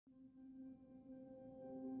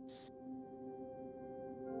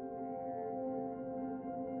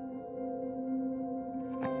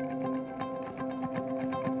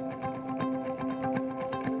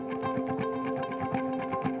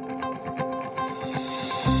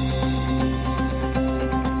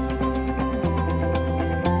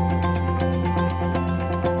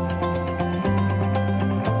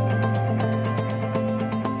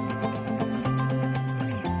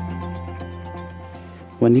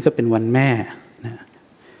วันนี้ก็เป็นวันแม่นะ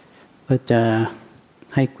ก็จะ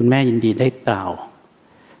ให้คุณแม่ยินดีได้กล่าว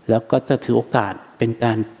แล้วก็จะถือโอกาสเป็นก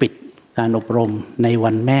ารปิดการอบรมใน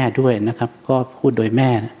วันแม่ด้วยนะครับก็พูดโดยแม่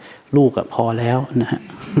ลูกพอแล้วนะฮะ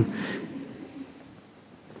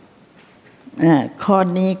คอร์ส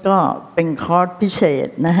นี้ก็เป็นคอร์สพิเศษ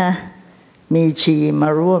นะฮะมีชีมา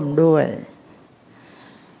ร่วมด้วย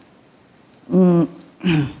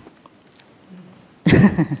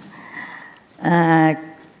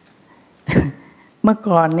เมื่อ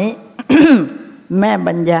ก่อนนี้ แม่บ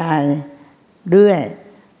รรยายเรื่อย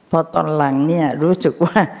พอตอนหลังเนี่ยรู้สึก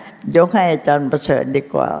ว่ายกให้อาจารย์ประเสริฐดี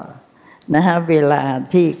กว่านะฮะเวลา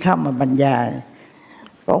ที่เข้ามาบรรยาย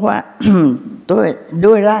เพราะว่า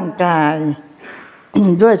ด้วยร่างกาย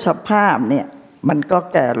ด้วยสภาพเนี่ยมันก็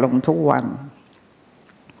แก่ลงทุกวัน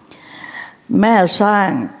แม่สร้าง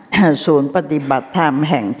ศูนย์ปฏิบัติธรรม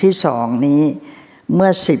แห่งที่2นี้เมื่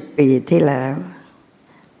อ10 ปีที่แล้ว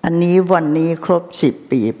อันนี้วันนี้ครบ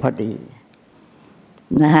10 ปีพอดี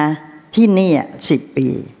นะฮะที่นี่10 ปี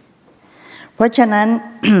เพราะฉะนั้น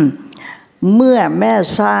เมื่อแม่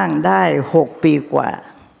สร้างได้6 ปีกว่า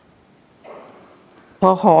พอ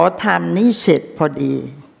หอธรรมนี้เสร็จพอดี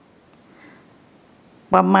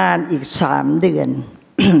ประมาณอีก3 เดือน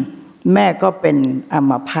แม่ก็เป็นอั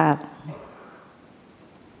มพาต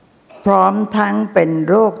พร้อมทั้งเป็น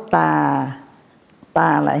โรคตา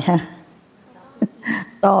อะไรฮะ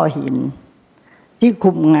ต้อหินที่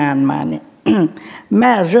คุมงานมาเนี่ย แ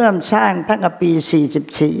ม่เริ่มสร้างตั้งแต่ปี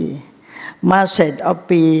44มาเสร็จเอา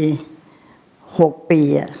ปี6 ปี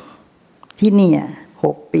ที่นี่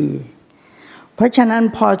6 ปีเพราะฉะนั้น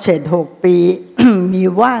พอเสร็จ6 ปี มี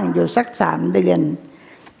ว่างอยู่สัก3 เดือน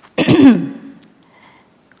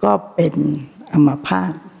ก็เป็นอัมพา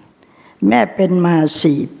ตแม่เป็นมา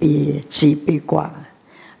4 ปีกว่า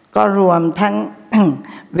ก็รวมทั้ง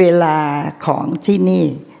เวลาของที่นี่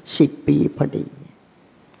10 ปีพอดี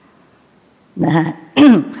นะฮะ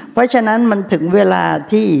เพราะฉะนั้นมันถึงเวลา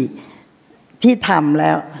ที่ทำแ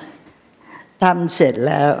ล้วทำเสร็จ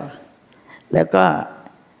แล้วก็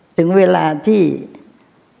ถึงเวลาที่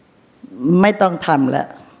ไม่ต้องทำแล้ว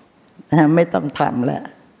ไม่ต้องทำแล้ว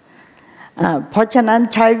เพราะฉะนั้น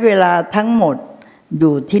ใช้เวลาทั้งหมดอ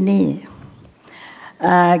ยู่ที่นี่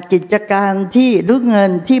กิจการที่หรือเงิ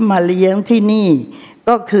นที่มาเลี้ยงที่นี่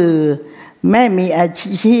ก็คือแม่มีอา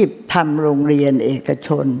ชีพทำโรงเรียนเอกช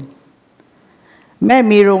นแม่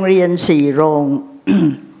มีโรงเรียน4 โรง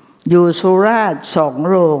อยู่สุราษฎร์2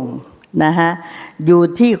 โรงนะฮะอยู่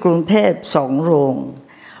ที่กรุงเทพ2 โรง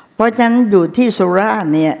เพราะฉะนั้นอยู่ที่สุราษฎ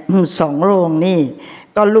ร์เนี่ย2 โรงนี่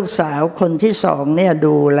ก็ลูกสาวคนที่2เนี่ย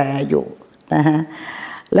ดูแลอยู่นะฮะ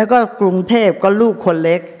แล้วก็กรุงเทพก็ลูกคนเ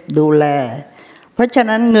ล็กดูแลเพราะฉะ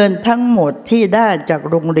นั้นเงินทั้งหมดที่ได้จาก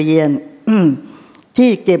โรงเรียน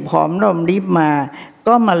ที่เก็บหอมรอมริบมา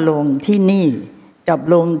ก็มาลงที่นี่กับ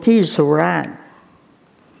ลงที่สุราษฎร์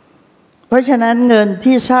เพราะฉะนั้นเงิน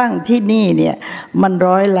ที่สร้างที่นี่เนี่ยมัน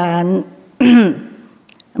100 ล้าน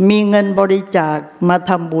มีเงินบริจาคมา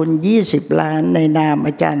ทำบุญ20 ล้านในนามอ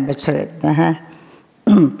าจารย์ประเสริฐนะฮะ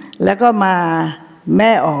แล้วก็มาแ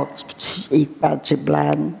ม่ออกอีก80 ล้า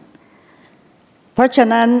นเพราะฉะ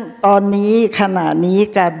นั้นตอนนี้ขณะนี้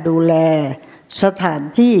การดูแลสถาน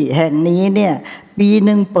ที่แห่งนี้เนี่ยปีห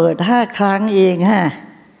นึ่งเปิด5 ครั้งเองฮะ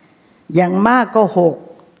อย่างมากก็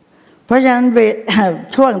6เพราะฉะนั้น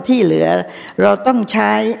ช่วงที่เหลือเราต้องใ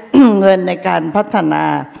ช้ เงินในการพัฒนา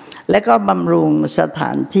และก็บำรุงสถ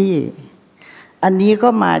านที่อันนี้ก็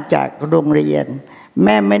มาจากโรงเรียนแ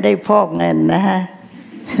ม่ไม่ได้ฟอกเงินนะฮะ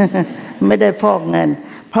ไม่ได้ฟอกเงิน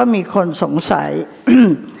เพราะมีคนสงสัย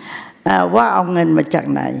ว่าเอาเงินมาจาก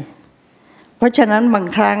ไหนเพราะฉะนั้นบาง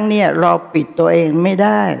ครั้งเนี่ยเราปิดตัวเองไม่ไ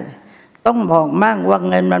ด้ต้องบอกมั่งว่า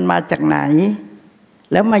เงินมันมาจากไหน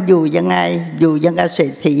แล้วมาอยู่ยังไงอยู่ยังกับเศร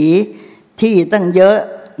ษฐีที่ตั้งเยอะ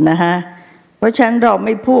นะฮะเพราะฉะนั้นเราไ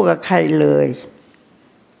ม่พูดกับใครเลย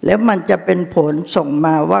แล้วมันจะเป็นผลส่งม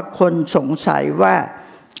าว่าคนสงสัยว่า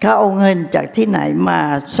เขาเอาเงินจากที่ไหนมา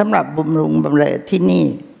สำหรับบำรุงบำเรอที่นี่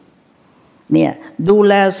เนี่ยดู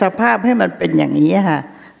แลสภาพให้มันเป็นอย่างนี้ค่ะ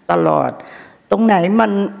ตลอดตรงไหนมั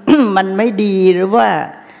น มันไม่ดีหรือว่า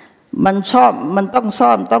มันต้องซ่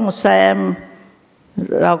อมต้องแซม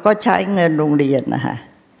เราก็ใช้เงินโรงเรียนนะฮะ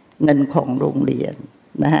เงินของโรงเรียน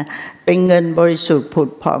นะฮะเป็นเงินบริสุทธิ์ผุด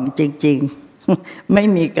ผ่องจริงๆ ไม่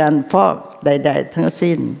มีการฟอกใดๆทั้ง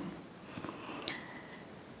สิ้น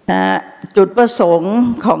จุดประสงค์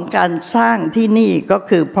ของการสร้างที่นี่ก็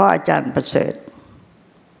คือเพราะอาจารย์ประเสริฐ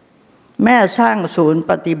แม่สร้างศูนย์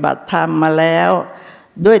ปฏิบัติธรรมมาแล้ว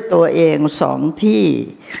ด้วยตัวเอง2 ที่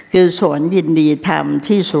คือสวนยินดีธรรม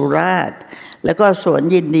ที่สุราษฎร์แล้วก็สวน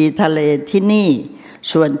ยินดีทะเลที่นี่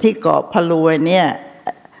ส่วนที่เกาะพะลวยเนี่ย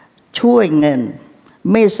ช่วยเงิน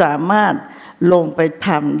ไม่สามารถลงไปท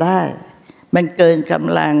ำได้มันเกินก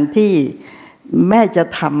ำลังที่แม่จะ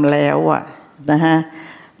ทำแล้วอะนะฮะ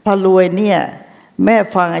พอรวยเนี่ยแม่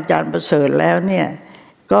ฟังอาจารย์ประเสริฐแล้วเนี่ย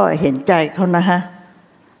ก็เห็นใจเขานะฮะ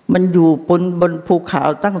มันอยู่บนภูเขา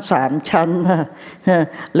ตั้ง3 ชั้นนะ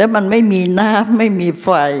แล้วมันไม่มีน้ำไม่มีไฟ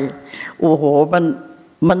โอ้โห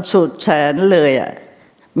มันสุดแสนเลยอ่ะ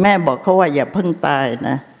แม่บอกเขาว่าอย่าเพิ่งตายน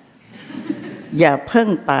ะอย่าเพิ่ง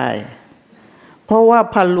ตายเพราะว่า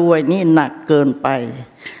พารวยนี่หนักเกินไป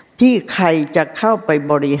ที่ใครจะเข้าไป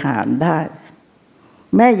บริหารได้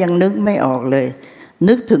แม่ยังนึกไม่ออกเลย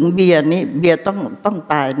นึกถึงเบียร์นี่เบียร์ต้อง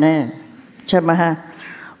ตายแน่ใช่ไหมฮะ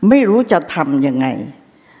ไม่รู้จะทำยังไง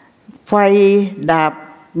ไฟดับ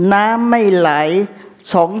น้ำไม่ไหล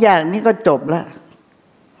2 อย่างนี้ก็จบแล้ว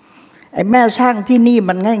ไอ้แม่สร้างที่นี่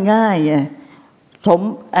มันง่ายๆไง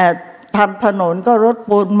ทำถนนก็รถ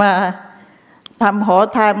ปูนมาทำหอ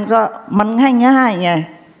ธรรมก็มันง่ายๆไง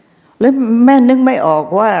แล้วแม่นึกไม่ออก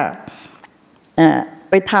ว่า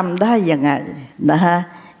ไปทำได้ยังไงนะฮะ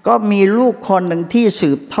ก็มีลูกคนหนึ่งที่สื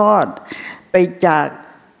บทอดไปจาก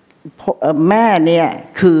แม่เนี่ย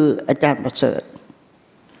คืออาจารย์ประเสริฐ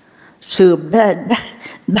สืบไ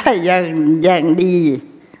ด้อย่างดี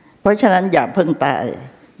เพราะฉะนั้นอย่าเพิ่งตาย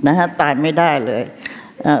นะฮะตายไม่ได้เลย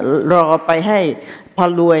รอไปให้พอ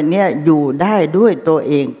รวยเนี่ยอยู่ได้ด้วยตัว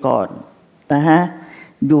เองก่อนนะฮะ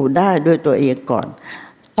อยู่ได้ด้วยตัวเองก่อน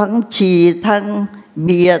ทั้งชีทั้งเ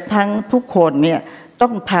บียร์ทั้งทุกคนเนี่ยต้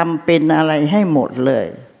องทำเป็นอะไรให้หมดเลย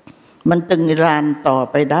มันตึงรานต่อ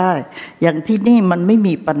ไปได้อย่างที่นี่มันไม่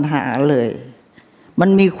มีปัญหาเลยมัน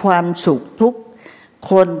มีความสุขทุก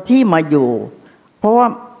คนที่มาอยู่เพราะว่า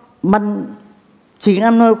มันสิ่ง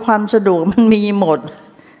อำนวยความสะดวกมันมีหมด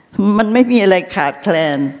มันไม่มีอะไรขาดแคล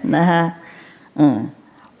นนะฮะ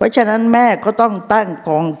เพราะฉะนั้นแม่ก็ต้องตั้ง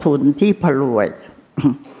กองทุนที่พารวย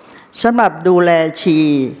สำหรับดูแลชี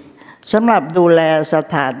สำหรับดูแลส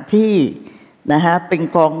ถานที่นะฮะเป็น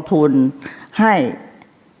กองทุนให้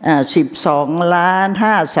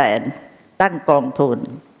12,500,000ตั้งกองทุน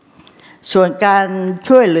ส่วนการ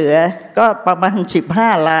ช่วยเหลือก็ประมาณ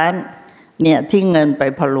15 ล้านเนี่ยที่เงินไป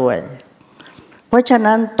พารวยเพราะฉะ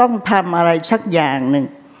นั้นต้องทำอะไรสักอย่างหนึ่ง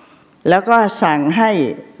แล้วก็สั่งให้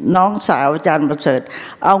น้องสาวอาจารย์ประเสริฐ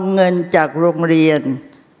เอาเงินจากโรงเรียน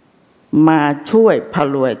มาช่วยพา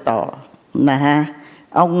รวยต่อนะฮะ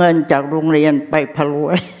เอาเงินจากโรงเรียนไปพารว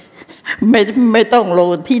ยไม่ต้องลง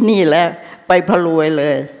ที่นี่แล้วไปพารวยเล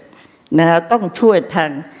ยนะฮะต้องช่วย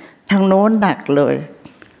ทางโน้นหนักเลย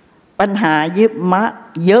ปัญหาเยอ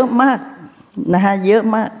ะมากนะฮะเยอะ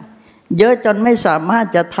มากเยอะจนไม่สามารถ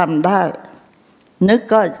จะทำได้นึก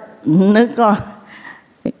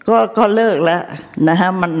ก็เลิกแล้วนะฮะ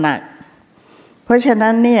มันหนักเพราะฉะ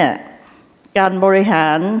นั้นเนี่ยการบริหา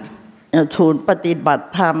รศูนย์ปฏิบัติ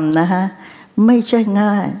ธรรมนะฮะไม่ใช่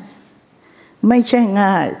ง่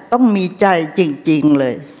ายต้องมีใจจริงๆเล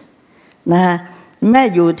ยนะฮะแม่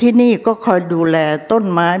อยู่ที่นี่ก็คอยดูแลต้น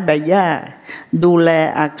ไม้ใบหญ้าดูแล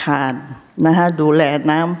อาคารนะฮะดูแล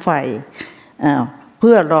น้ำไฟเ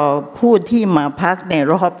พื่อรอผู้ที่มาพักใน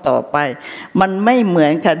รอบต่อไปมันไม่เหมือ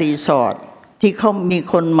นกับรีสอร์ทที่เขามี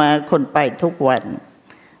คนมาคนไปทุกวัน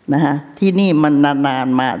นะฮะที่นี่มันนาน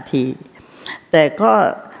ๆมาทีแต่ก็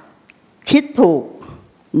คิดถูก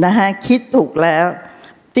นะฮะคิดถูกแล้ว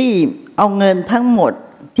ที่เอาเงินทั้งหมด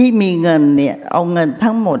ที่มีเงินเนี่ยเอาเงิน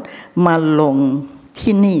ทั้งหมดมาลง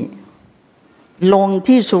ที่นี่ลง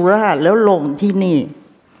ที่สุราษฎร์แล้วลงที่นี่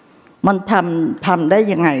มันทำได้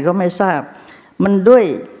ยังไงก็ไม่ทราบมันด้วย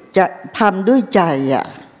จะทำด้วยใจอ่ะ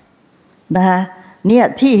นะฮะเนี่ย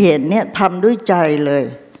ที่เห็นเนี่ยทำด้วยใจเลย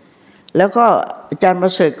แล้วก็อาจารย์ปร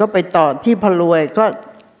ะเสริฐก็ไปต่อที่พารวยก็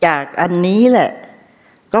จากอันนี้แหละ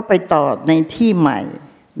ก็ไปต่อในที่ใหม่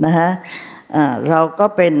นะฮะเราก็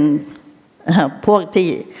เป็นพวก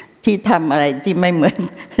ที่ทำอะไรที่ไม่เห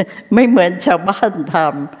มือนชาวบ้านท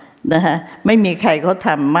ำนะฮะไม่มีใครเขาท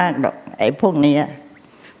ำมากหรอกไอ้พวกนี้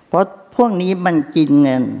เพราะพวกนี้มันกินเ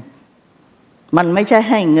งินมันไม่ใช่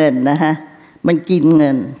ให้เงินนะฮะมันกินเงิ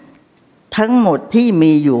นทั้งหมดที่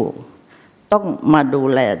มีอยู่ต้องมาดู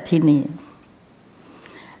แลที่นี่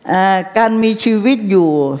การมีชีวิตอยู่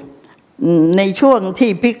ในช่วง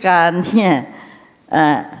ที่พิการเนี่ย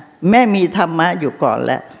แม่มีธรรมะอยู่ก่อน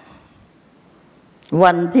แล้ว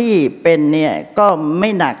วันที่เป็นเนี่ยก็ไม่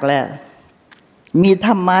หนักแล้วมีธ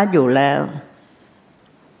รรมะอยู่แล้ว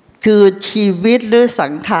คือชีวิตหรือสั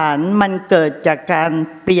งขารมันเกิดจากการ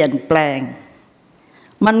เปลี่ยนแปลง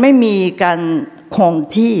มันไม่มีการคง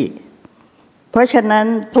ที่เพราะฉะนั้น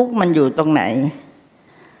ทุกข์มันอยู่ตรงไหน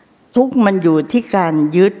ทุกข์มันอยู่ที่การ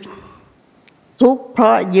ยึดทุกข์เพร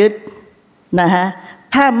าะยึดนะฮะ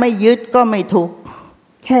ถ้าไม่ยึดก็ไม่ทุกข์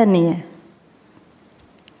แค่ ค่นี้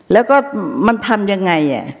แล้วก็มันทำยังไง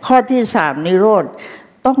อ่ะข้อที่3นิโรธ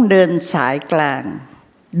ต้องเดินสายกลาง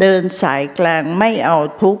เดินสายกลางไม่เอา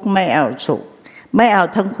ทุกข์ไม่เอาสุขไม่เอา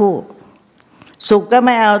ทั้งคู่สุขก็ไ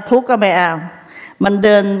ม่เอาทุกข์ก็ไม่เอามันเ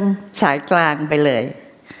ดินสายกลางไปเลย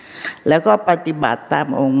แล้วก็ปฏิบัติตาม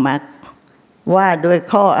องค์มรรคว่าด้วย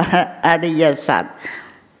ข้ออริยสัจ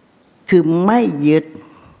คือไม่ยึด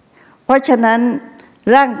เพราะฉะนั้น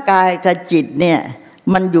ร่างกายกับจิตเนี่ย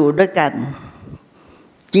มันอยู่ด้วยกัน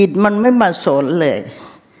จิตมันไม่มาสนเลย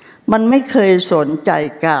มันไม่เคยสนใจ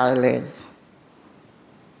กายเลย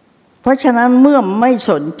เพราะฉะนั้นเมื่อไม่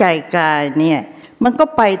สนใจกายเนี่ยมันก็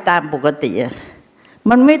ไปตามปกติ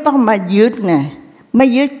มันไม่ต้องมายึดไงไม่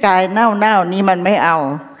ยึดกายเน่าๆนี้มันไม่เอา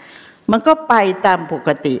มันก็ไปตามปก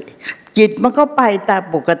ติจิตมันก็ไปตาม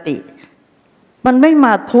ปกติมันไม่ม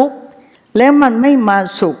าทุกข์แล้วมันไม่มา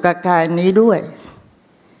สุขกับกายนี้ด้วย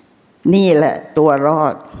นี่แหละตัวรอ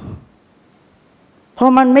ดพอ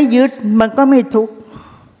มันไม่ยึดมันก็ไม่ทุกข์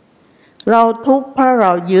เราทุกข์เพราะเร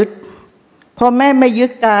ายึดพอแม่ไม่ยึ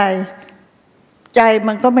ดกายใจ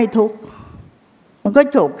มันก็ไม่ทุกข์มันก็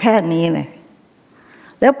จบแค่นี้เลย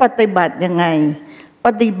แล้วปฏิบัติยังไงป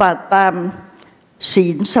ฏิบัติตามศี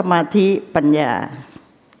ลสมาธิปัญญา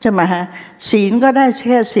ใช่ไหมฮะศีลก็ได้แ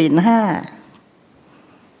ค่ศีล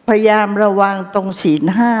5พยายามระวังตรงศีล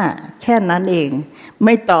5แค่นั้นเองไ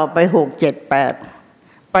ม่ต่อไป6 7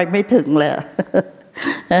 8ไปไม่ถึงเลย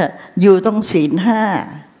อยู่ตรงศีล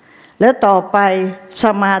5แล้วต่อไปส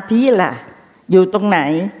มาธิล่ะอยู่ตรงไหน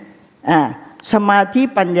สมาธิ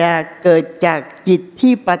ปัญญาเกิดจากจิต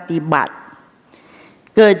ที่ปฏิบัติ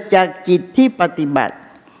เกิดจากจิตที่ปฏิบั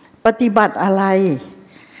ติอะไร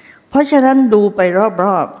เพราะฉะนั้นดูไปร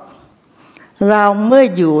อบๆเราเมื่อ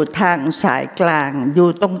อยู่ทางสายกลางอยู่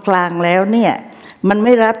ตรงกลางแล้วเนี่ยมันไ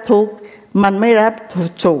ม่รับทุกข์มันไม่รับ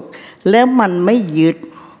สุขแล้วมันไม่ยึด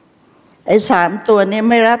ไอ้3ตัวนี้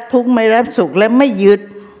ไม่รับทุกข์ไม่รับสุขและไม่ยึด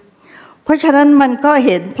เพราะฉะนั้นมันก็เ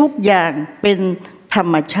ห็นทุกอย่างเป็นธร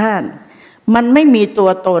รมชาติมันไม่มีตั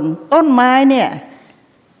วตนต้นไม้เนี่ย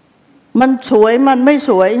มันสวยมันไม่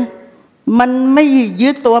สวยมันไม่ยึ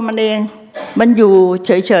ดตัวมันเองมันอยู่เ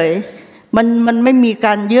ฉยๆมันไม่มีก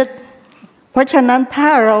ารยึดเพราะฉะนั้นถ้า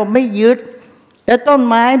เราไม่ยึดแล้วต้น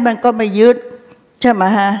ไม้มันก็ไม่ยึดใช่ไหม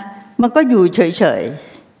ฮะมันก็อยู่เฉย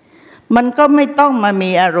ๆมันก็ไม่ต้องมามี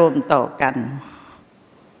อารมณ์ต่อกัน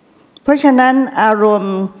เพราะฉะนั้นอารม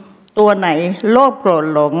ณ์ตัวไหนโลภโกรธ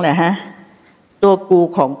หลงแหละฮะตัวกู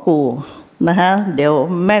ของกูนะฮะเดี๋ยว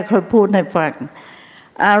แม่ค่อยพูดให้ฟัง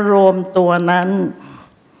อารมณ์ตัวนั้น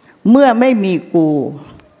เมื่อไม่มีกู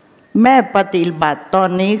แม่ปฏิบัติตอน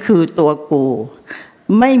นี้คือตัวกู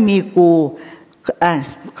ไม่มีกู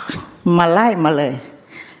มาไล่มาเลย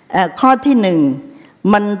ข้อที่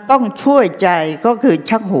1มันต้องช่วยใจก็คือ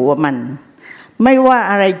ชักหัวมันไม่ว่า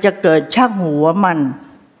อะไรจะเกิดชักหัวมัน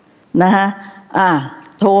นะฮะ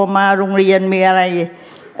โทรมาโรงเรียนมีอะไร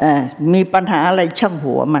มีปัญหาอะไรชัก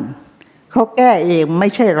หัวมันเขาแก้เองไม่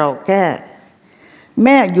ใช่เราแก้แ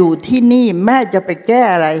ม่อยู่ที่นี่แม่จะไปแก้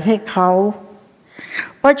อะไรให้เขา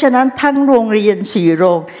เพราะฉะนั้นทั้งโรงเรียน4โร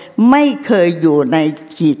งไม่เคยอยู่ใน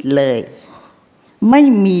จิตเลยไม่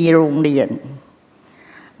มีโรงเรียน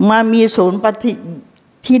มามีศูนย์ปฏิ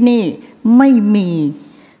ที่นี่ไม่มี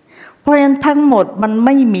เพราะฉะนั้นทั้งหมดมันไ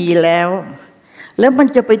ม่มีแล้วมัน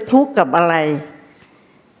จะไปทุกข์กับอะไร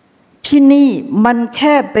ที่นี่มันแ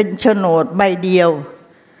ค่เป็นโฉนดใบเดียว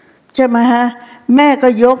ใช่ไหมฮะแม่ก็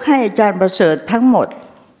ยกให้อาจารย์ประเสริฐทั้งหมด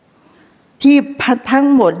ที่ทั้ง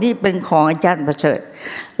หมดนี่เป็นของอาจารย์ประเสริฐ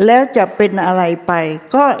แล้วจะเป็นอะไรไป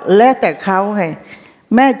ก็แล้วแต่เขาไง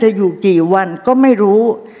แม่จะอยู่กี่วันก็ไม่รู้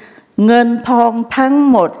เงินทองทั้ง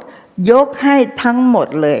หมดยกให้ทั้งหมด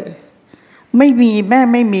เลยไม่มีแม่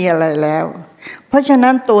ไม่มีอะไรแล้วเพราะฉะ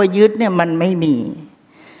นั้นตัวยึดเนี่ยมันไม่มี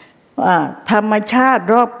ธรรมชาติ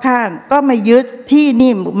รอบข้างก็ไม่ยึดที่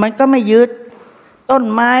นี่มันก็ไม่ยึดต้น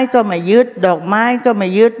ไม้ก็ไม่ยึดดอกไม้ก็ไม่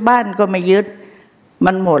ยึดบ้านก็ไม่ยึด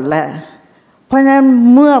มันหมดแล้วเพราะฉะนั้น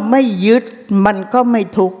เมื่อไม่ยึดมันก็ไม่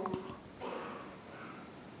ทุกข์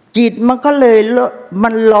จิตมันก็เลยมั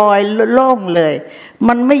นลอยโล่งเลย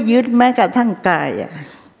มันไม่ยึดแม้กระทั่งกาย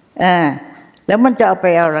แล้วมันจะเอาไป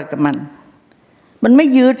เอาอะไรกับมันไม่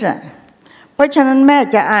ยึดเพราะฉะนั้นแม่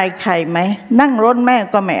จะอายใครไหมนั่งรถแม่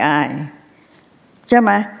ก็ไม่อายใช่ไห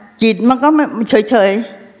มจิตมันก็ไม่เฉย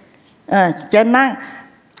จะนั่ง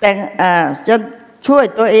แต่งจะช่วย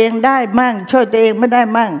ตัวเองได้มั่งช่วยตัวเองไม่ได้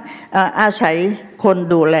มั่งอาศัยคน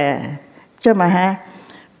ดูแลใช่ไหมฮะ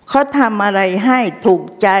เขาทำอะไรให้ถูก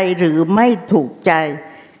ใจหรือไม่ถูกใจ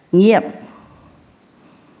เงียบ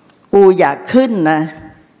กูอยากขึ้นนะ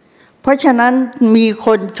เพราะฉะนั้นมีค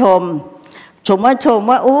นชม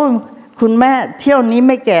ว่าโอ้ คุณแม่เที่ยวนี้ไ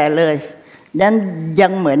ม่แก่เลยยั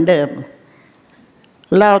งเหมือนเดิม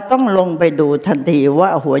เราต้องลงไปดูทันทีว่า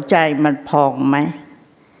หัวใจมันพองไหม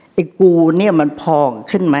ไอ้กูเนี่ยมันพอง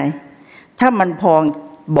ขึ้นไหมถ้ามันพอง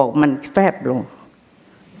บอกมันแฟบลง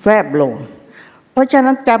เพราะฉะ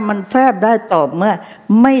นั้นจำมันแฟบได้ต่อเมื่อ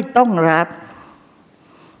ไม่ต้องรับ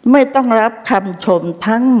คำชม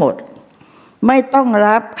ทั้งหมดไม่ต้อง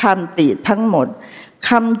รับคำติทั้งหมด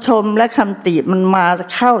คำชมและคำติมันมา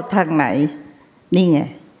เข้าทางไหนนี่ไง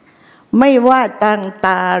ไม่ว่าทางต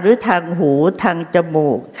าหรือทางหูทางจมู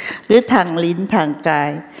กหรือทางลิ้นทางกา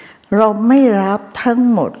ยเราไม่รับทั้ง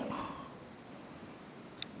หมด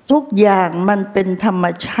ทุกอย่างมันเป็นธรรม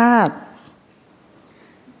ชาติ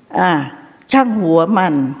ช่างหัวมั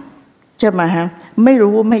นจะมาฮะไม่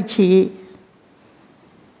รู้ไม่ชี้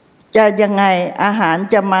จะยังไงอาหาร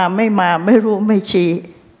จะมาไม่รู้ไม่ชี้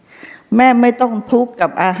แม่ไม่ต้องทุกข์กั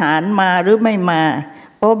บอาหารมาหรือไม่มา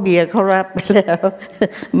เพราะเบียร์เขารับไปแล้ว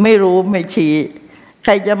ไม่รู้ไม่ชี้ใค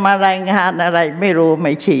รจะมารายงานอะไรไม่รู้ไ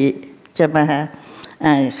ม่ชี้จะมาฮะ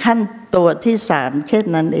ขั้นตัวที่3เช่น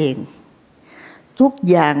นั้นเองทุก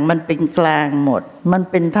อย่างมันเป็นกลางหมดมัน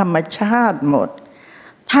เป็นธรรมชาติหมด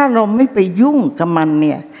ถ้าเราไม่ไปยุ่งกับมันเ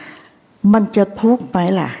นี่ยมันจะทุกข์ไหม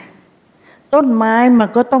ล่ะต้นไม้มัน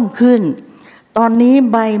ก็ต้องขึ้นตอนนี้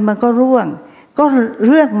ใบมันก็ร่วงก็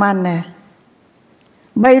เรื่องมันนะ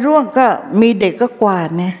ใบร่วงก็มีเด็กก็กวาด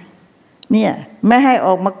เนี่ยไม่ให้อ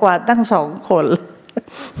อกมากวาดตั้ง2 คน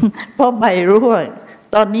เพราะใบร่วง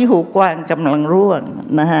ตอนนี้หูกวางกำลังร่วง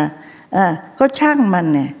นะฮะก็ช่างมัน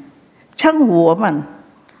เนี่ยช่างหัวมัน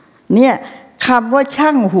เนี่ยคำว่าช่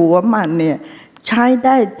างหัวมันเนี่ยใช้ไ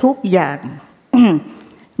ด้ทุกอย่าง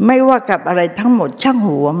ไม่ว่ากับอะไรทั้งหมดช่าง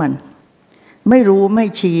หัวมันไม่รู้ไม่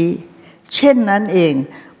ชี้เช่นนั้นเอง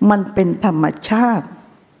มันเป็นธรรมชาติ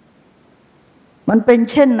มันเป็น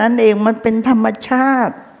เช่นนั้นเองมันเป็นธรรมชา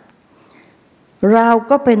ติเรา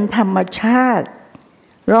ก็เป็นธรรมชาติ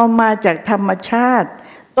เรามาจากธรรมชาติ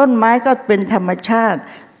ต้นไม้ก็เป็นธรรมชาติ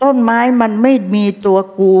ต้นไม้มันไม่มีตัว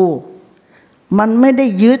กูมันไม่ได้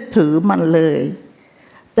ยึดถือมันเลย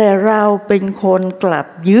แต่เราเป็นคนกลับ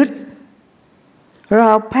ยึดเรา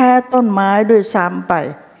แพ้ต้นไม้ด้วยซ้ำไป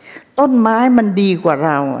ต้นไม้มันดีกว่าเ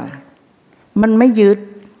รามันไม่ยึด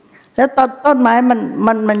แล้วต้นไม้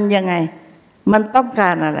มันยังไงมันต้องก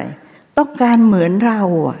ารอะไรต้องการเหมือนเรา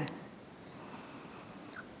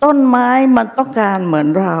ต้นไม้มันต้องการเหมือน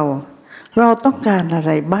เราต้องการอะไ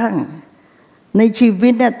รบ้างในชีวิ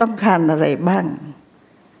ตเนี่ยต้องการอะไรบ้าง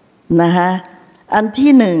นะฮะอัน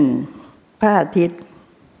ที่1พระอาทิตย์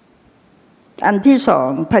อันที่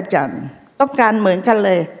2พระจันทร์ต้องการเหมือนกันเ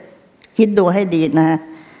ลยคิดดูให้ดีนะ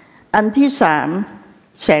อันที่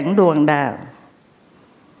3แสงดวงดาว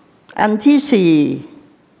อันที่4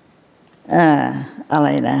อะไร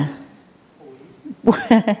นะ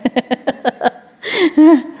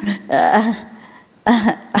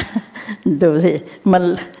ดูสิ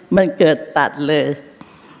มันเกิดตัดเลย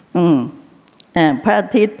พระอา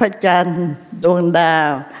ทิตย์พระจันทร์ดวงดาว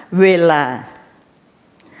เวลา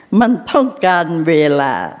มันต้องการเวล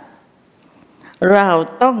าเรา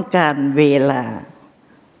ต้องการเวลา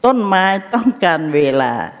ต้นไม้ต้องการเวล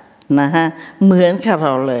านะฮะเหมือนกับเร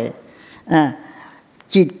าเลย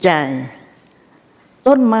จิตใจ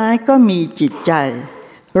ต้นไม้ก็มีจิตใจ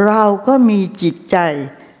เราก็มีจิตใจ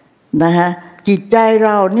นะฮะจิตใจเร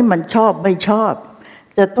านี่มันชอบไม่ชอบ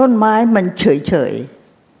แต่ต้นไม้มันเฉย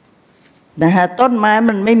ๆนะฮะต้นไม้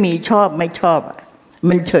มันไม่มีชอบไม่ชอบ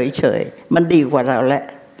มันเฉยๆมันดีกว่าเรา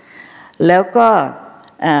แล้วก็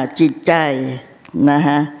จิตใจนะฮ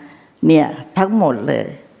ะเนี่ยทั้งหมดเลย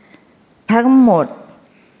ทั้งหมด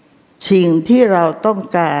สิ่งที่เราต้อง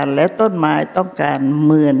การและต้นไม้ต้องการเ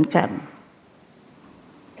หมือนกัน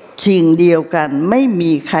สิ่งเดียวกันไม่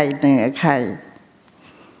มีใครเหนือใคร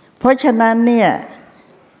เพราะฉะนั้นเนี่ย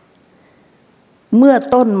เมื่อ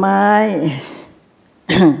ต้นไม้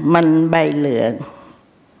มันใบเหลือง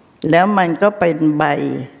แล้วมันก็เป็น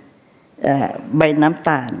ใบน้ำต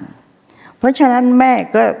าลเพราะฉะนั้นแม่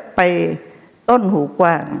ก็ไปต้นหูกว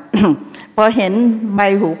าง พอเห็นใบ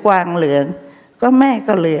หูกวางเหลืองก็แม่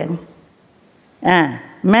ก็เหลือง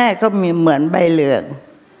แม่ก็มีเหมือนใบเหลือง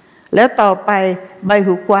แล้วต่อไปใบ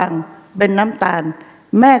หูกวางเป็นน้ำตาล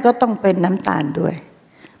แม่ก็ต้องเป็นน้ำตาลด้วย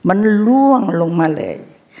มันร่วงลงมาเลย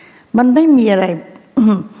มันไม่มีอะไร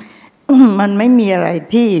มันไม่มีอะไร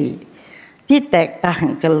ที่แตกต่าง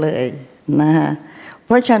กันเลยนะฮะเพ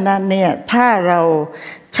ราะฉะนั้นเนี่ยถ้าเรา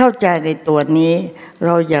เข้าใจในตัวนี้เร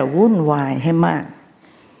าอย่าวุ่นวายให้มาก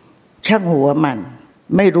ช่างหัวมัน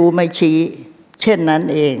ไม่รู้ไม่ชี้เช่นนั้น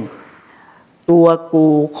เองตัวกู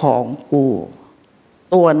ของกู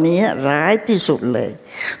ตัวนี้ร้ายที่สุดเลย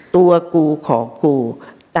ตัวกูของกู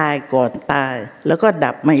ตายก่อนตายแล้วก็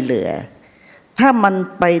ดับไม่เหลือถ้ามัน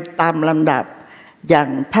ไปตามลำดับอย่าง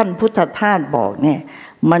ท่านพุทธทาสบอกเนี่ย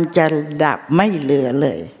มันจะดับไม่เหลือเล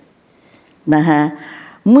ยนะฮะ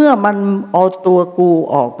เมื่อมันเอาตัวกู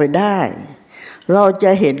ออกไปได้เราจ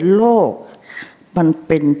ะเห็นโลกมันเ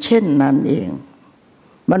ป็นเช่นนั้นเอง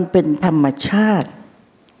มันเป็นธรรมชาติ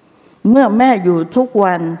เมื่อแม่อยู่ทุก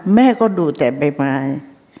วันแม่ก็ดูแต่ใบไม้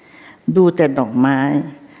ดูแต่ดอกไม้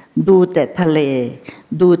ดูแต่ทะเล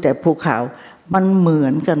ดูแต่ภูเขามันเหมือ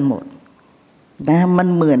นกันหมดนะมัน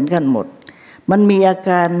เหมือนกันหมดมันมีอาก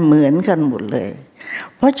ารเหมือนกันหมดเลย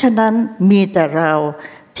เพราะฉะนั้นมีแต่เรา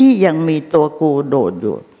ที่ยังมีตัวกูโดดอ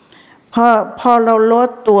ยู่พอเราลด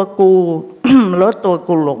ตัวกู ลดตัว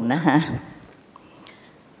กูลงนะฮะ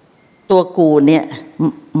ตัวกูเนี่ย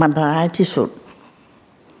มันร้ายที่สุด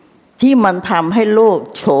ที่มันทำให้โลก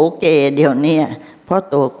โฉเกเดี๋ยวนี้เพราะ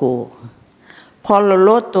ตัวกูพอเรา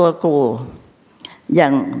ลดตัวกูอย่า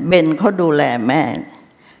งเบนเขาดูแลแม่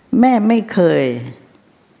ไม่เคย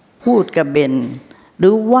พูดกับเบนหรื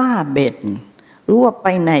อว่าเบนรู้ว่าไป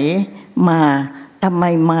ไหนมาทำไม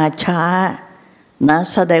มาช้านะ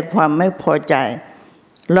แสดงความไม่พอใจ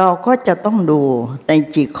เราก็จะต้องดูใน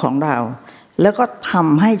จิตของเราแล้วก็ท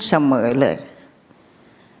ำให้เสมอเลย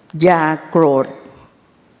อย่าโกรธ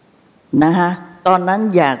นะฮะตอนนั้น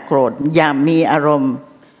อย่าโกรธอย่ามีอารมณ์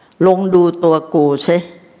ลงดูตัวกูซิ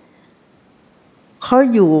เขา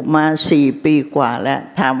อยู่มา4 ปีกว่าแล้ว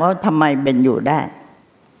ถามว่าทำไมเป็นอยู่ได้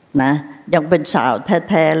นะยังเป็นสาว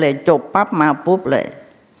แท้ๆเลยจบปั๊บมาปุ๊บเลย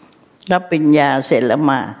รับปริญญาเสร็จแล้ว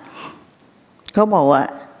มาเขาบอกว่า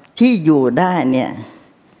ที่อยู่ได้เนี่ย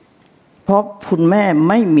เพราะคุณแม่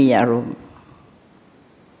ไม่มีอารมณ์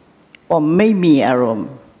ผมไม่มีอารมณ์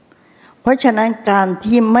เพราะฉะนั้นการ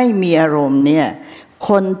ที่ไม่มีอารมณ์เนี่ยค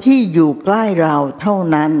นที่อยู่ใกล้เราเท่า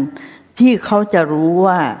นั้นที่เขาจะรู้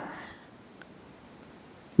ว่า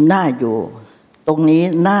น่าอยู่ตรงนี้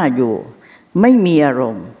น่าอยู่ไม่มีอาร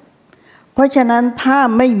มณ์เพราะฉะนั้นถ้า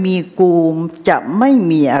ไม่มีกูจะไม่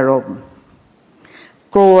มีอารมณ์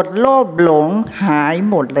โกรธโลภหลงหาย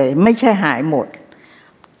หมดเลยไม่ใช่หายหมด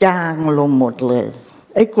จางลงหมดเลย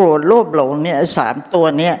ไอ้โกรธโลภหลงเนี่ย3 ตัว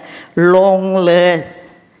เนี่ยลงเลย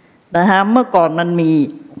นะฮะเมื่อก่อนมันมี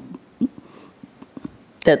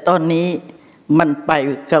แต่ตอนนี้มันไป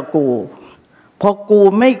กับกูพอกู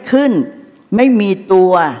ไม่ขึ้นไม่มีตั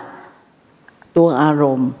วอาร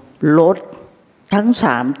มณ์ลดทั้ง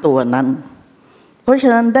3 ตัวนั้นเพราะฉ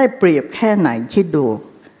ะนั้นได้เปรียบแค่ไหนคิดดู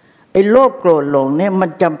ไอ้โลภโกรธหลงเนี่ยมัน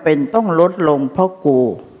จำเป็นต้องลดลงเพราะกู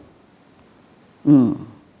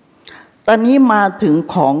ตอนนี้มาถึง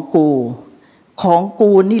ของกู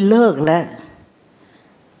นี่เลิกแล้ว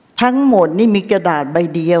ทั้งหมดนี่มีกระดาษใบ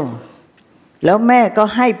เดียวแล้วแม่ก็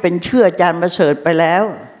ให้เป็นชื่ออาจารย์ประเสริฐไปแล้ว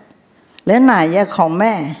และไหนของแ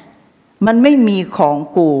ม่มันไม่มีของ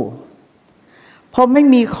กูพอไม่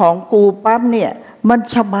มีของกูปั๊บเนี่ยมัน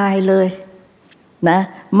สบายเลยนะ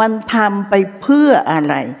มันทำไปเพื่ออะ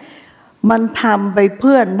ไรมันทำไปเ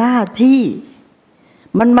พื่อหน้าที่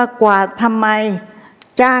มันมากวาดทำไม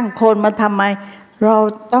จ้างคนมาทำไมเรา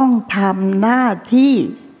ต้องทำหน้าที่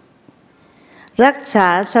รักษา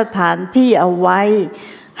สถานที่เอาไว้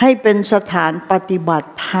ให้เป็นสถานปฏิบั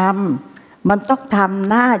ติธรรมมันต้องทำ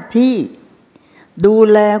หน้าที่ดู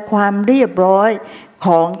แลความเรียบร้อยข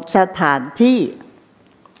องสถานที่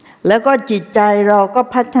แล้วก็จิตใจเราก็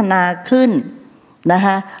พัฒนาขึ้นนะฮ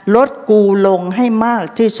ะลดกูลงให้มาก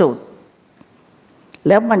ที่สุดแ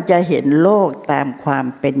ล้วมันจะเห็นโลกตามความ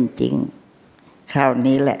เป็นจริงคราว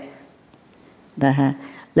นี้แหละนะฮะ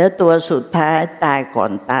แล้วตัวสุดท้ายตายก่อ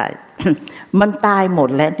นตาย มันตายหมด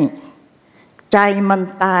แล้วนี่ใจมัน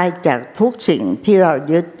ตายจากทุกสิ่งที่เรา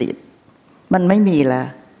ยึดติดมันไม่มีแล้ว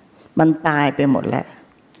มันตายไปหมดแล้ว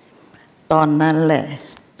ตอนนั้นแหละ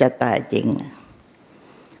จะตายจริง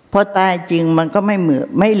พอตายจริงมันก็ไ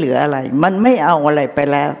ม่เหลืออะไรมันไม่เอาอะไรไป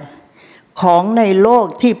แล้วของในโลก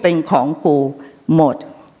ที่เป็นของกูหมด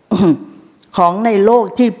ของในโลก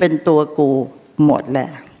ที่เป็นตัวกูหมดแล้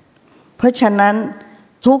วเพราะฉะนั้น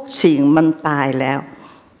ทุกสิ่งมันตายแล้ว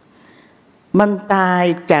มันตาย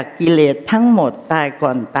จากกิเลสทั้งหมดตายก่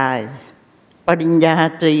อนตายปริญญา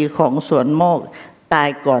ตรีของสวนโมกข์ตาย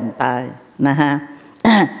ก่อนตายนะฮะ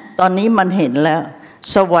ตอนนี้มันเห็นแล้ว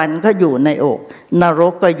สวรรค์ก็อยู่ในอกนร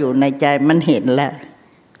กก็อยู่ในใจมันเห็นแล้ว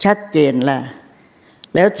ชัดเจนแล้ว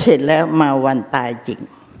แล้วเสร็จแล้วมาวันตายจริง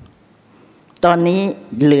ตอนนี้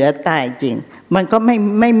เหลือตายจริงมันก็ไ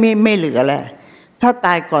ม่เหลือแล้วถ้าต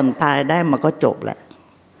ายก่อนตายได้มันก็จบแล้ว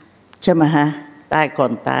ใช่ไหมฮะตายก่อ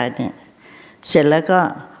นตายเนี่ยเสร็จแล้วก็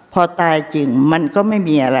พอตายจริงมันก็ไม่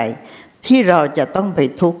มีอะไรที่เราจะต้องไป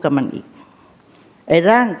ทุกข์กับมันอีกไอ้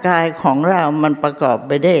ร่างกายของเรามันประกอบไ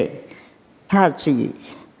ปด้วยธาตุ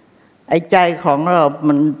ไอ้ใจของเรา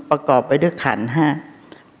มันประกอบไปด้วยขันธ์ห้า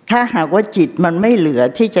ถ้าหากว่าจิตมันไม่เหลือ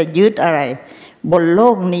ที่จะยึดอะไรบนโล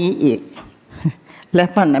กนี้อีกแล้ว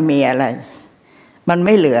มันมีอะไรมันไ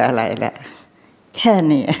ม่เหลืออะไรแล้วแค่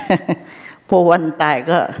นี้พอวันตาย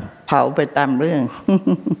ก็เผาไปตามเรื่อง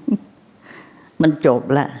มันจบ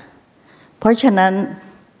ละเพราะฉะนั้น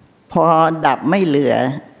พอดับไม่เหลือ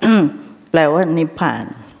แปลว่านิพพาน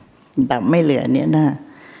ดับไม่เหลือเนี่ยนะ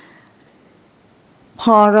พ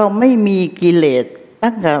อเราไม่มีกิเลส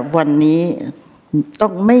ตั้งแต่วันนี้ต้อ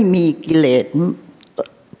งไม่มีกิเลส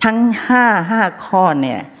ทั้งห้าข้อเ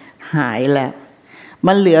นี่ยหายแล้ว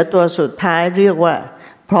มันเหลือตัวสุดท้ายเรียกว่า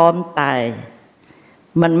พร้อมตาย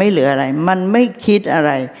มันไม่เหลืออะไรมันไม่คิดอะไ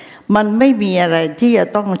รมันไม่มีอะไรที่จะ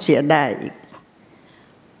ต้องเสียดายอีก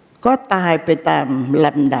ก็ตายไปตามล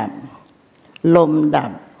ำดับลมดั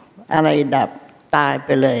บอะไรดับตายไป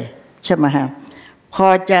เลยใช่ไหมฮะพอ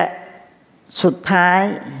จะสุดท้าย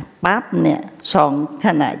ปั๊บเนี่ยสองข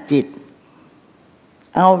ณะจิต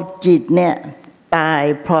เอาจิตเนี่ยตาย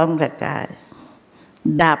พร้อมกับกาย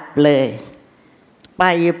ดับเลยไป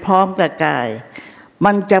พร้อมกับกาย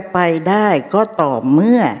มันจะไปได้ก็ต่อเ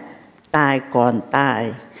มื่อตายก่อนตาย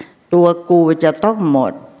ตัวกูจะต้องหม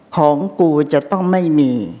ดของกูจะต้องไม่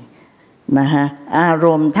มีนะฮะอาร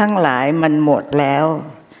มณ์ทั้งหลายมันหมดแล้ว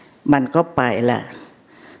มันก็ไปละ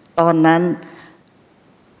ตอนนั้น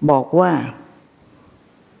บอกว่า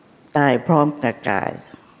ตายพร้อมกับกาย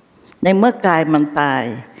ในเมื่อกายมันตาย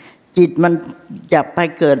จิตมันจะไป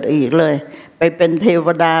เกิดอีกเลยไปเป็นเทว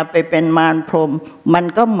ดาไปเป็นมารพรหมมัน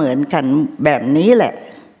ก็เหมือนกันแบบนี้แหละ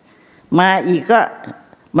มาอีกก็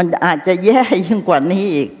มันอาจจะแย่ยิ่งกว่านี้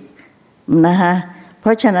อีกนะฮะเพร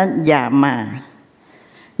าะฉะนั้นอย่าม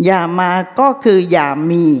าก็คืออย่า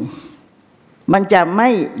มีมันจะไม่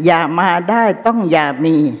อย่ามาได้ต้องอย่า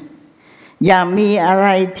มีอะไร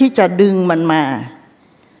ที่จะดึงมันมา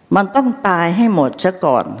มันต้องตายให้หมดซะ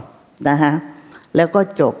ก่อนนะฮะแล้วก็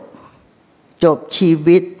จบชี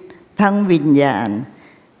วิตทั้งวิญญาณ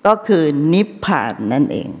ก็คือนิพพานนั่น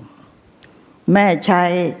เองแม่ใช้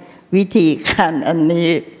วิธีการอันนี้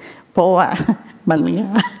เพราะว่ามัน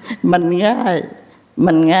ง่า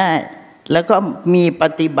ยแล้วก็มีป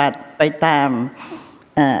ฏิบัติไปตาม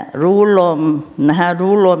รู้ลมนะฮะ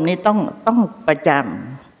รู้ลมนี้ต้องประจ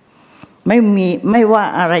ำไม่ว่า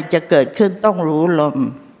อะไรจะเกิดขึ้นต้องรู้ลม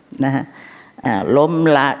นะฮะลม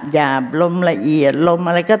ละหยาบลมละเอียดลม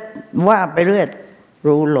อะไรก็ว่าไปเรื่อย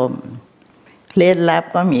รู้ลมเคล็ดลับ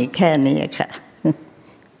ก็มีแค่นี้ค่ะ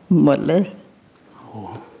หมดเลย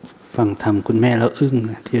ฟังธรรมคุณแม่แล้วอึ้ง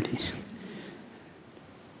นะที่นี้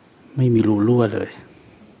ไม่มีรูรั่วเลย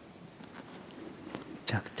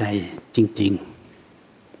จากใจจริง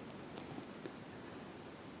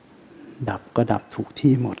ๆดับก็ดับถูก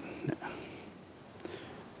ที่หมด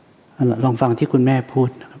ลองฟังที่คุณแม่พูด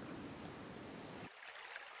นะครับ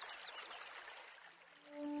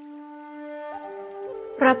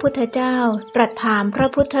พระพุทธเจ้าตรัสถามพระ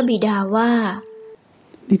พุทธบิดาว่า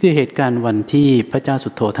นี่คือเหตุการณ์วันที่พระเจ้าสุ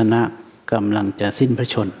โธทนะกำลังจะสิ้นพระ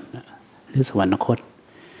ชนม์หรือสวรรคต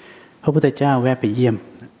พระพุทธเจ้าแวะไปเยี่ยม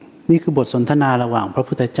นี่คือบทสนทนาระหว่างพระ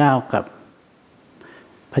พุทธเจ้ากับ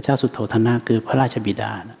พระเจ้าสุโธทนะคือพระราชบิด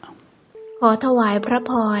าขอถวายพระ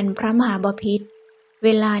พรพระมหาบพิตรเว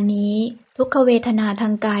ลานี้ทุกขเวทนาทา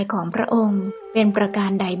งกายของพระองค์เป็นประกา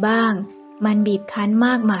รใดบ้างมันบีบคั้นม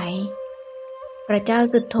ากไหมพระเจ้า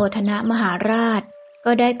สุโธทนะมหาราช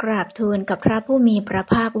ก็ได้กราบทูลกับพระผู้มีพระ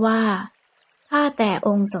ภาคว่าข้าแต่อ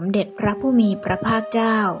งค์สมเด็จพระผู้มีพระภาคเ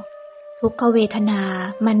จ้าทุกขเวทนา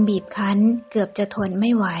มันบีบคั้นเกือบจะทนไม่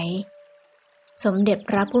ไหวสมเด็จ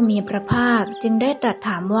พระผู้มีพระภาคจึงได้ตรัสถ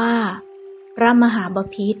ามว่าพระมหาบ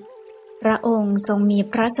พิตรพระองค์ทรงมี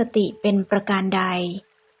พระสติเป็นประการใด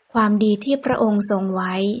ความดีที่พระองค์ทรงไ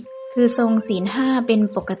ว้คือทรงศีลห้าเป็น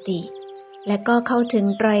ปกติและก็เข้าถึง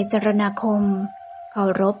ไตรสรณคมเคา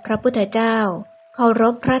รพพระพุทธเจ้าเคาร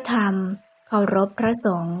พพระธรรมเคารพพระส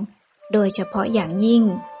งฆ์โดยเฉพาะอย่างยิ่ง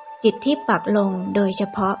จิตที่ปักลงโดยเฉ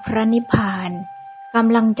พาะพระนิพพานก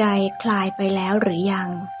ำลังใจคลายไปแล้วหรือยัง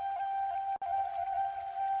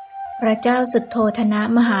พระเจ้าสุโธทนะ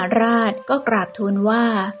มหาราชก็กราบทูลว่า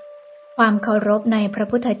ความเคารพในพระ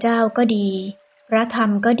พุทธเจ้าก็ดีพระธรรม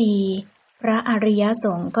ก็ดีพระอริยส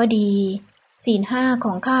งฆ์ก็ดีศีลห้าข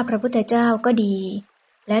องข้าพระพุทธเจ้าก็ดี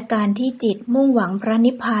และการที่จิตมุ่งหวังพระ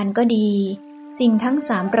นิพพานก็ดีสิ่งทั้งส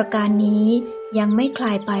ามประการนี้ยังไม่คล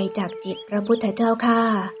ายไปจากจิตพระพุทธเจ้าข้า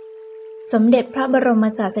สมเด็จพระบรม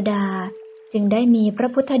ศาสดาจึงได้มีพระ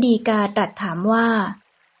พุทธฎีกาตรัสถามว่า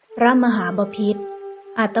พระมหาบพิตร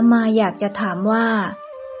อาตมาอยากจะถามว่า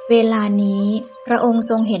เวลานี้พระองค์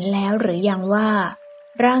ทรงเห็นแล้วหรือยังว่า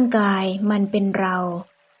ร่างกายมันเป็นเรา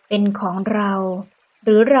เป็นของเรา ห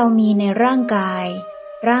รือเรามีในร่างกาย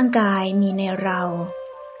ร่างกายมีในเรา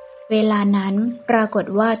เวลานั้นปรากฏ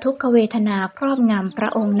ว่าทุกขเวทนาครอบงำพระ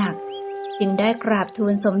องค์หนักจึงได้กราบทู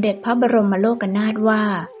ลสมเด็จพระบรมโลกนาถว่า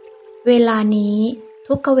เวลานี้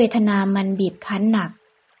ทุกขเวทนามันบีบคั้นหนัก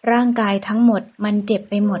ร่างกายทั้งหมดมันเจ็บ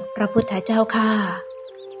ไปหมดพระพุทธเจ้าข้า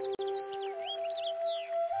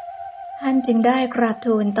ท่านจึงได้กราบ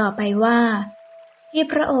ทูลต่อไปว่าที่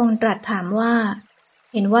พระองค์ตรัสถามว่า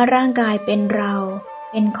เห็นว่าร่างกายเป็นเรา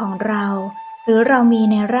เป็นของเราหรือเรามี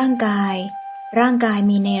ในร่างกายร่างกาย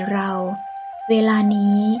มีในเราเวลา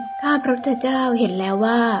นี้ข้าพระพุทธเจ้าเห็นแล้ว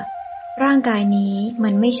ว่าร่างกายนี้มั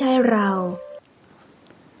นไม่ใช่เรา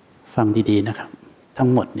ฟังดีๆนะครับทั้ง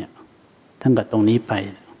หมดเนี่ยตั้งแต่ตรงนี้ไป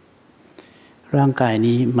ร่างกาย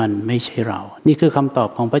นี้มันไม่ใช่เรานี่คือคำตอบ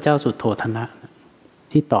ของพระเจ้าสุโธทนะ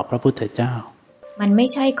ที่ตอบพระพุทธเจ้ามันไม่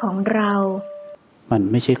ใช่ของเรามัน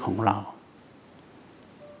ไม่ใช่ของเรา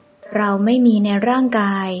เราไม่มีในร่างก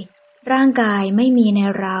ายร่างกายไม่มีใน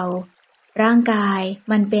เราร่างกาย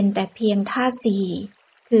มันเป็นแต่เพียงธาตุสี่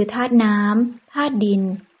คือธาตุน้ำธาตุดิน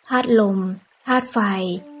ธาตุลมธาตุไฟ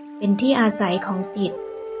เป็นที่อาศัยของจิต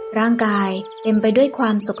ร่างกายเต็มไปด้วยคว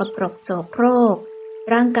ามสกปรกโสโครก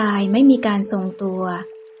ร่างกายไม่มีการทรงตัว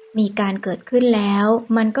มีการเกิดขึ้นแล้ว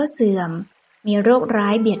มันก็เสื่อมมีโรคร้า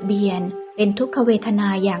ยเบียดเบียนเป็นทุกขเวทนา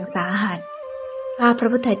อย่างสาหัสข้าพระ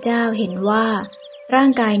พุทธเจ้าเห็นว่าร่า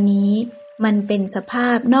งกายนี้มันเป็นสภา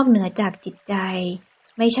พนอกเหนือจากจิตใจ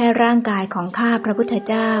ไม่ใช่ร่างกายของข้าพระพุทธ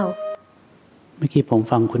เจ้าเมื่อกี้ผม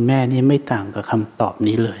ฟังคุณแม่นี่ไม่ต่างกับคำตอบ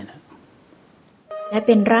นี้เลยนะและเ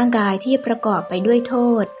ป็นร่างกายที่ประกอบไปด้วยโท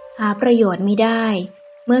ษหาประโยชน์มิได้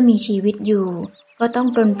เมื่อมีชีวิตอยู่ก็ต้อง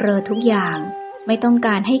ปรนเปรอทุกอย่างไม่ต้องก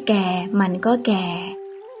ารให้แก่มันก็แก่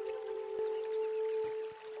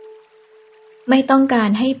ไม่ต้องการ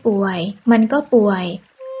ให้ป่วยมันก็ป่วย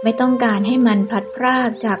ไม่ต้องการให้มันพลัดพราก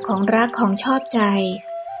จากของรักของชอบใจ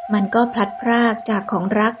มันก็พลัดพรากจากของ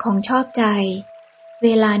รักของชอบใจเว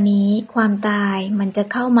ลานี้ความตายมันจะ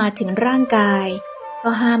เข้ามาถึงร่างกาย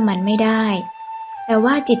ก็ห้ามมันไม่ได้แต่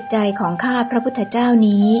ว่าจิตใจของข้าพระพุทธเจ้า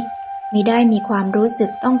นี้มิได้มีความรู้สึ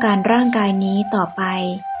กต้องการร่างกายนี้ต่อไป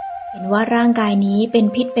เห็นว่าร่างกายนี้เป็น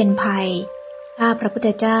พิษเป็นภัยข้าพระพุทธ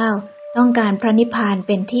เจ้าต้องการพระนิพพานเ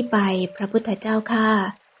ป็นที่ไปพระพุทธเจ้าข้า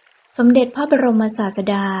สมเด็จพระบรมศาส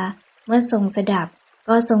ดาเมื่อทรงสดับ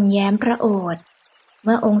ก็ทรงแย้มพระโอษฐ์เ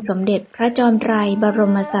มื่อองค์สมเด็จพระจอมไตรบร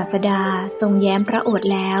มศาสดาทรงแย้มพระโอษฐ์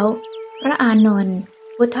แล้วพระอานนท์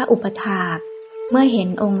พุทธอุปถากเมื่อเห็น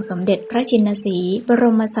องค์สมเด็จพระชินสีห์บร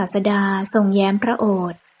มศาสดาทรงแย้มพระโอ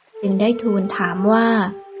ษฐ์จึงได้ทูลถามว่า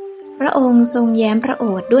พระองค์ทรงแย้มพระโอ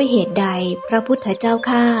ษฐ์ด้วยเหตุใดพระพุทธเจ้า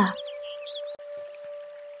ข้า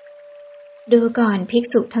ดูก่อนภิก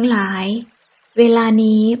ษุทั้งหลายเวลา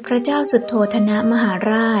นี้พระเจ้าสุโธทนะมหา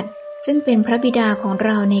ราชซึ่งเป็นพระบิดาของเ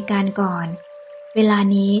ราในการก่อนเวลา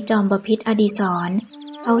นี้จอมบพิตรอดิศร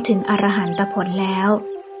เข้าถึงอรหันตผลแล้ว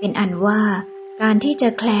เป็นอันว่าการที่จะ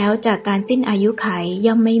แคล้วจากการสิ้นอายุขัย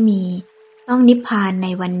ย่อมไม่มีต้องนิพพานใน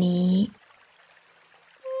วันนี้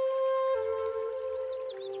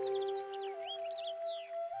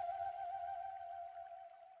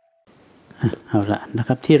เอาละนะค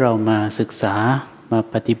รับที่เรามาศึกษามา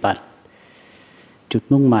ปฏิบัติจุด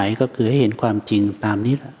มุ่งหมายก็คือให้เห็นความจริงตาม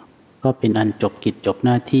นี้แหละก็เป็นอันจบกิจจบห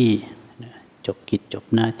น้าที่จบกิจจบ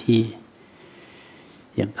หน้าที่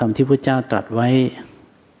อย่างคำที่พระเจ้าตรัสไว้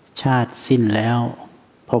ชาติสิ้นแล้ว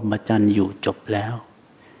พรหมจรรย์อยู่จบแล้ว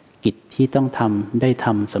กิจที่ต้องทำได้ท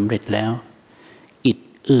ำสำเร็จแล้วกิจ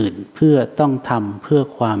อื่นเพื่อต้องทำเพื่อ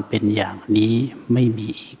ความเป็นอย่างนี้ไม่มี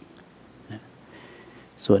อีก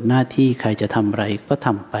ส่วนหน้าที่ใครจะทำอะไรก็ท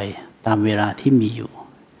ำไปตามเวลาที่มีอยู่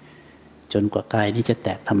จนกว่ากายนี้จะแต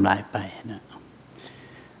กทำลายไปนะ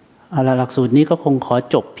เอาละหลักสูตรนี้ก็คงขอ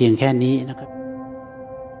จบเพียงแค่นี้นะครับ